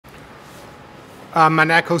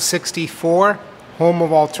Monaco 64, home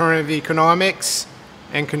of alternative economics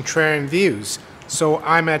and contrarian views. So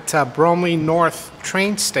I'm at Bromley North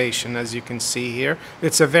Train Station, as you can see here.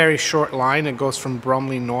 It's a very short line. It goes from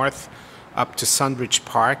Bromley North up to Sunbridge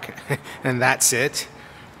Park, and that's it.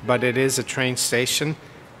 But it is a train station.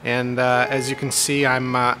 And as you can see,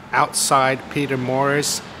 I'm outside Peter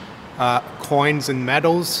Moore's Coins and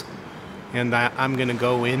Medals. And I'm going to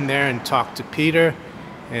go in there and talk to Peter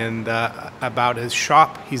and about his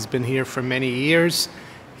shop. He's been here for many years.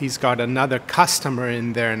 He's got another customer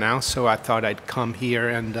in there now, so I thought I'd come here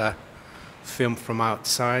and film from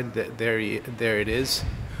outside. There it is.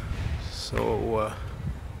 So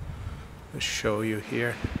I'll show you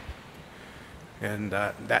here. And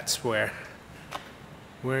that's where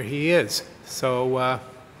he is. So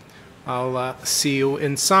I'll see you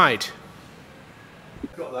inside.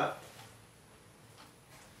 Got that?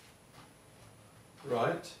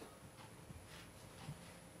 Right.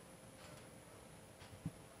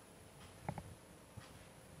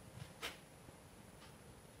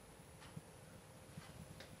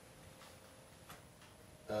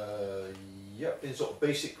 Yep, it's sort of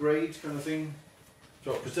basic grade kind of thing.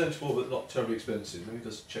 So presentable but not terribly expensive. Let me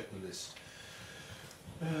just check the list.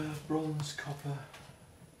 Bronze, copper,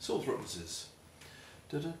 salt references.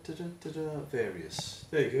 Various.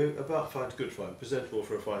 There you go, about fine to good fine. Presentable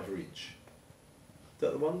for a £5 each. Is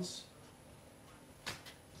that the ones?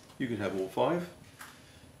 You can have all 5.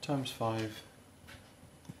 Times 5.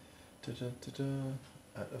 At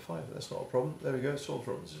a 5, that's not a problem. There we go, salt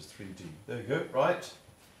references 3D. There you go, right.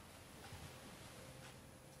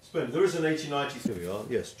 There is an 1893. Here we are.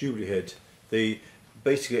 Yes, Jubilee head.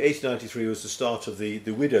 Basically 1893 was the start of the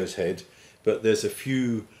widow's head, but there's a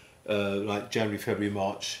few like January, February,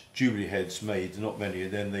 March Jubilee heads made, not many,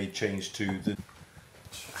 and then they changed to the.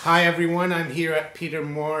 Hi everyone, I'm here at Peter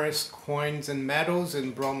Moore's Coins and Medals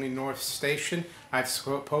in Bromley North Station. I've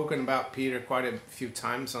spoken about Peter quite a few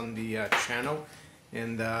times on the channel,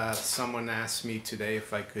 and someone asked me today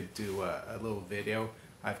if I could do a little video.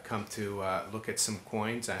 I've come to look at some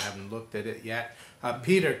coins. I haven't looked at it yet.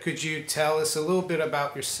 Peter, could you tell us a little bit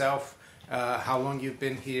about yourself, how long you've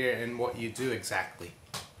been here and what you do exactly?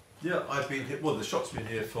 Yeah, I've been here, well the shop's been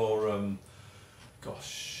here for,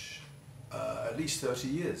 at least 30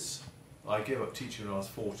 years. I gave up teaching when I was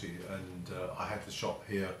 40 and I had the shop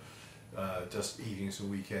here just evenings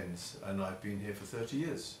and weekends, and I've been here for 30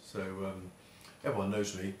 years. So everyone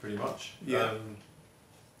knows me pretty much. Yeah.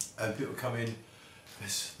 And people come in,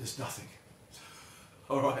 there's nothing.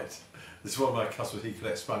 All right. This is one of my customers, he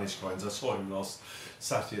collects Spanish coins. I saw him last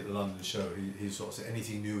Saturday at the London show. He sort of said,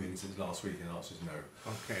 anything new in since last week? And the answer is no.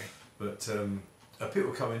 Okay. But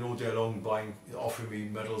people come in all day long offering me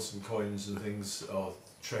medals and coins and things, or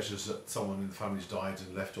treasures that someone in the family's died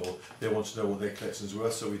and left, or they want to know what their collection's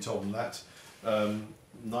worth, so we told them that.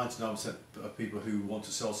 99% of people who want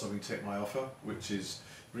to sell something take my offer, which is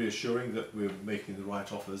reassuring that we're making the right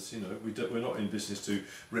offers. You know, we're not in business to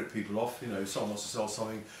rip people off. You know, if someone wants to sell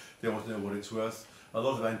something, they want to know what it's worth. A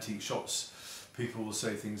lot of antique shops, people will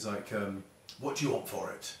say things like, what do you want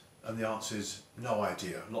for it? And the answer is, no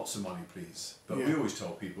idea, lots of money please. But we always tell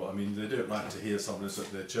people, I mean, they don't like to hear someone say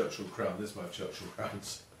their Churchill crown, there's my Churchill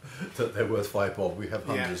crowns, that they're worth £5 bob. We have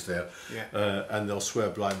hundreds there. Yeah. And they'll swear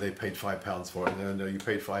blind they paid £5 for it, and they'll know you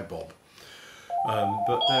paid £5 bob.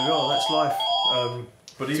 But there we are, that's life.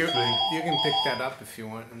 But equally, you can pick that up if you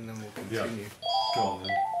want, and then we'll continue. Yeah. Go on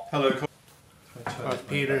then. Hello.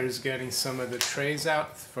 Peter is getting some of the trays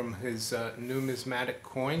out from his numismatic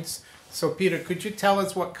coins. So Peter, could you tell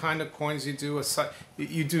us what kind of coins you do?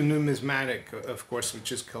 You do numismatic, of course,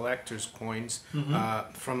 which is collector's coins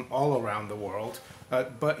from all around the world.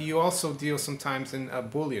 But you also deal sometimes in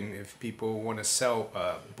bullion if people want to sell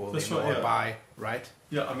bullion or buy, right?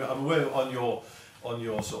 Yeah, I mean, I'm aware on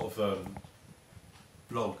your sort of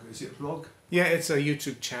blog. Is it a blog? Yeah, it's a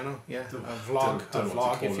YouTube channel. Yeah, a vlog.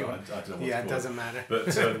 If you want. I don't know. Yeah, it doesn't matter.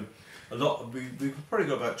 But we've probably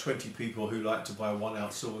got about 20 people who like to buy 1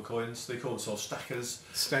 ounce silver coins. They call themselves stackers.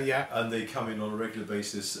 Yeah. And they come in on a regular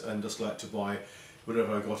basis and just like to buy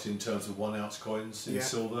whatever I got in terms of 1 ounce coins in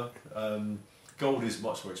silver. Gold is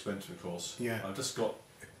much more expensive, of course. Yeah. I just got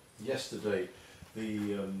yesterday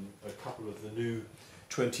a couple of the new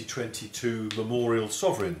 2022 memorial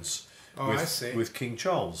sovereigns. Oh, I see. With King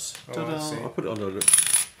Charles. Oh, I see. I'll put it on a little.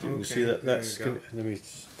 You can see that. Let me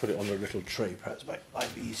put it on a little tray. Perhaps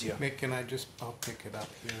might be easier. Can I just? I'll pick it up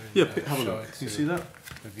here. Yeah, have a look. Can you see that?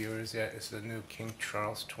 The viewers, yeah, it's the new King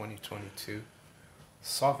Charles 2022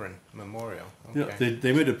 Sovereign Memorial. Okay. Yeah,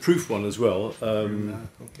 they made a proof one as well.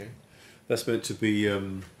 Okay. That's meant to be.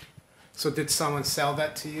 So did someone sell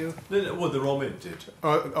that to you? No, well, the Romin did.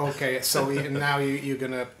 Oh, okay. So now you're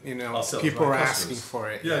gonna, you know, I'll sell it to people my are customers. asking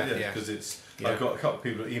for it. Yeah, because it's. I've got a couple of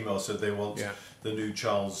people that email said they want the new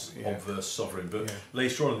Charles obverse sovereign, but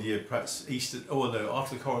later on in the year, perhaps after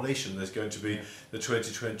the coronation, there's going to be the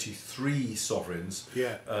 2023 sovereigns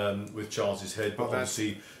with Charles's head, but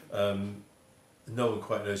obviously no one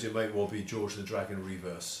quite knows. It may well be George the Dragon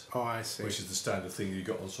reverse. Oh, I see. Which is the standard thing you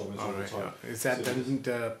got on sovereigns all the time. Is that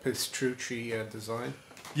the Pistrucci design?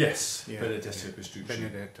 Yes, Benedetto Pistrucci.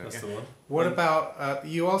 Benedetto, that's the one. What about,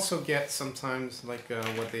 you also get sometimes like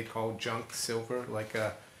what they call junk silver, like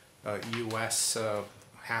a US $50.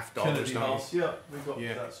 Kennedy halves, yeah, we got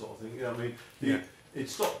that sort of thing. Yeah, I mean, it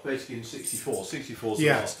stopped basically in 64. 64 is the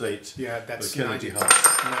last date. Yeah, that's Kennedy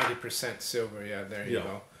 90% silver, there you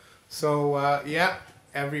go. So,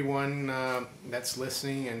 everyone that's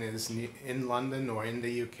listening and is in London or in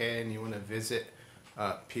the UK and you want to visit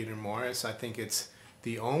Peter Morris, I think it's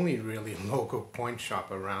the only really local coin shop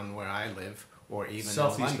around where I live, or even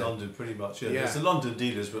Southeast in London, pretty much. There's the London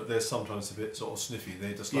dealers, but they're sometimes a bit sort of sniffy.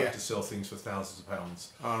 They just like to sell things for thousands of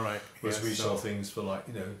pounds. All right. Whereas we sell things for like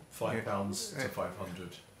 £5 to 500.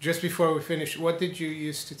 Just before we finish, what did you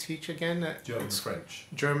used to teach again? German and French.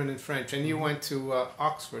 German and French, and you went to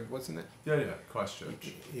Oxford, wasn't it? Yeah,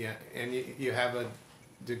 Christchurch. Yeah, and you have a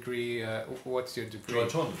degree. What's your degree?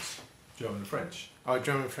 Joint honours, German and French. Oh,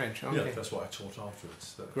 German and French. Okay. Yeah, that's what I taught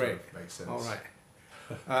afterwards. That Great. Makes sense. All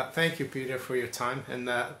right. Thank you, Peter, for your time, and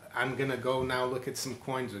I'm gonna go now look at some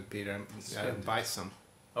coins with Peter and buy some.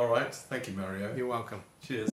 All right. Thank you, Mario. You're welcome. Cheers.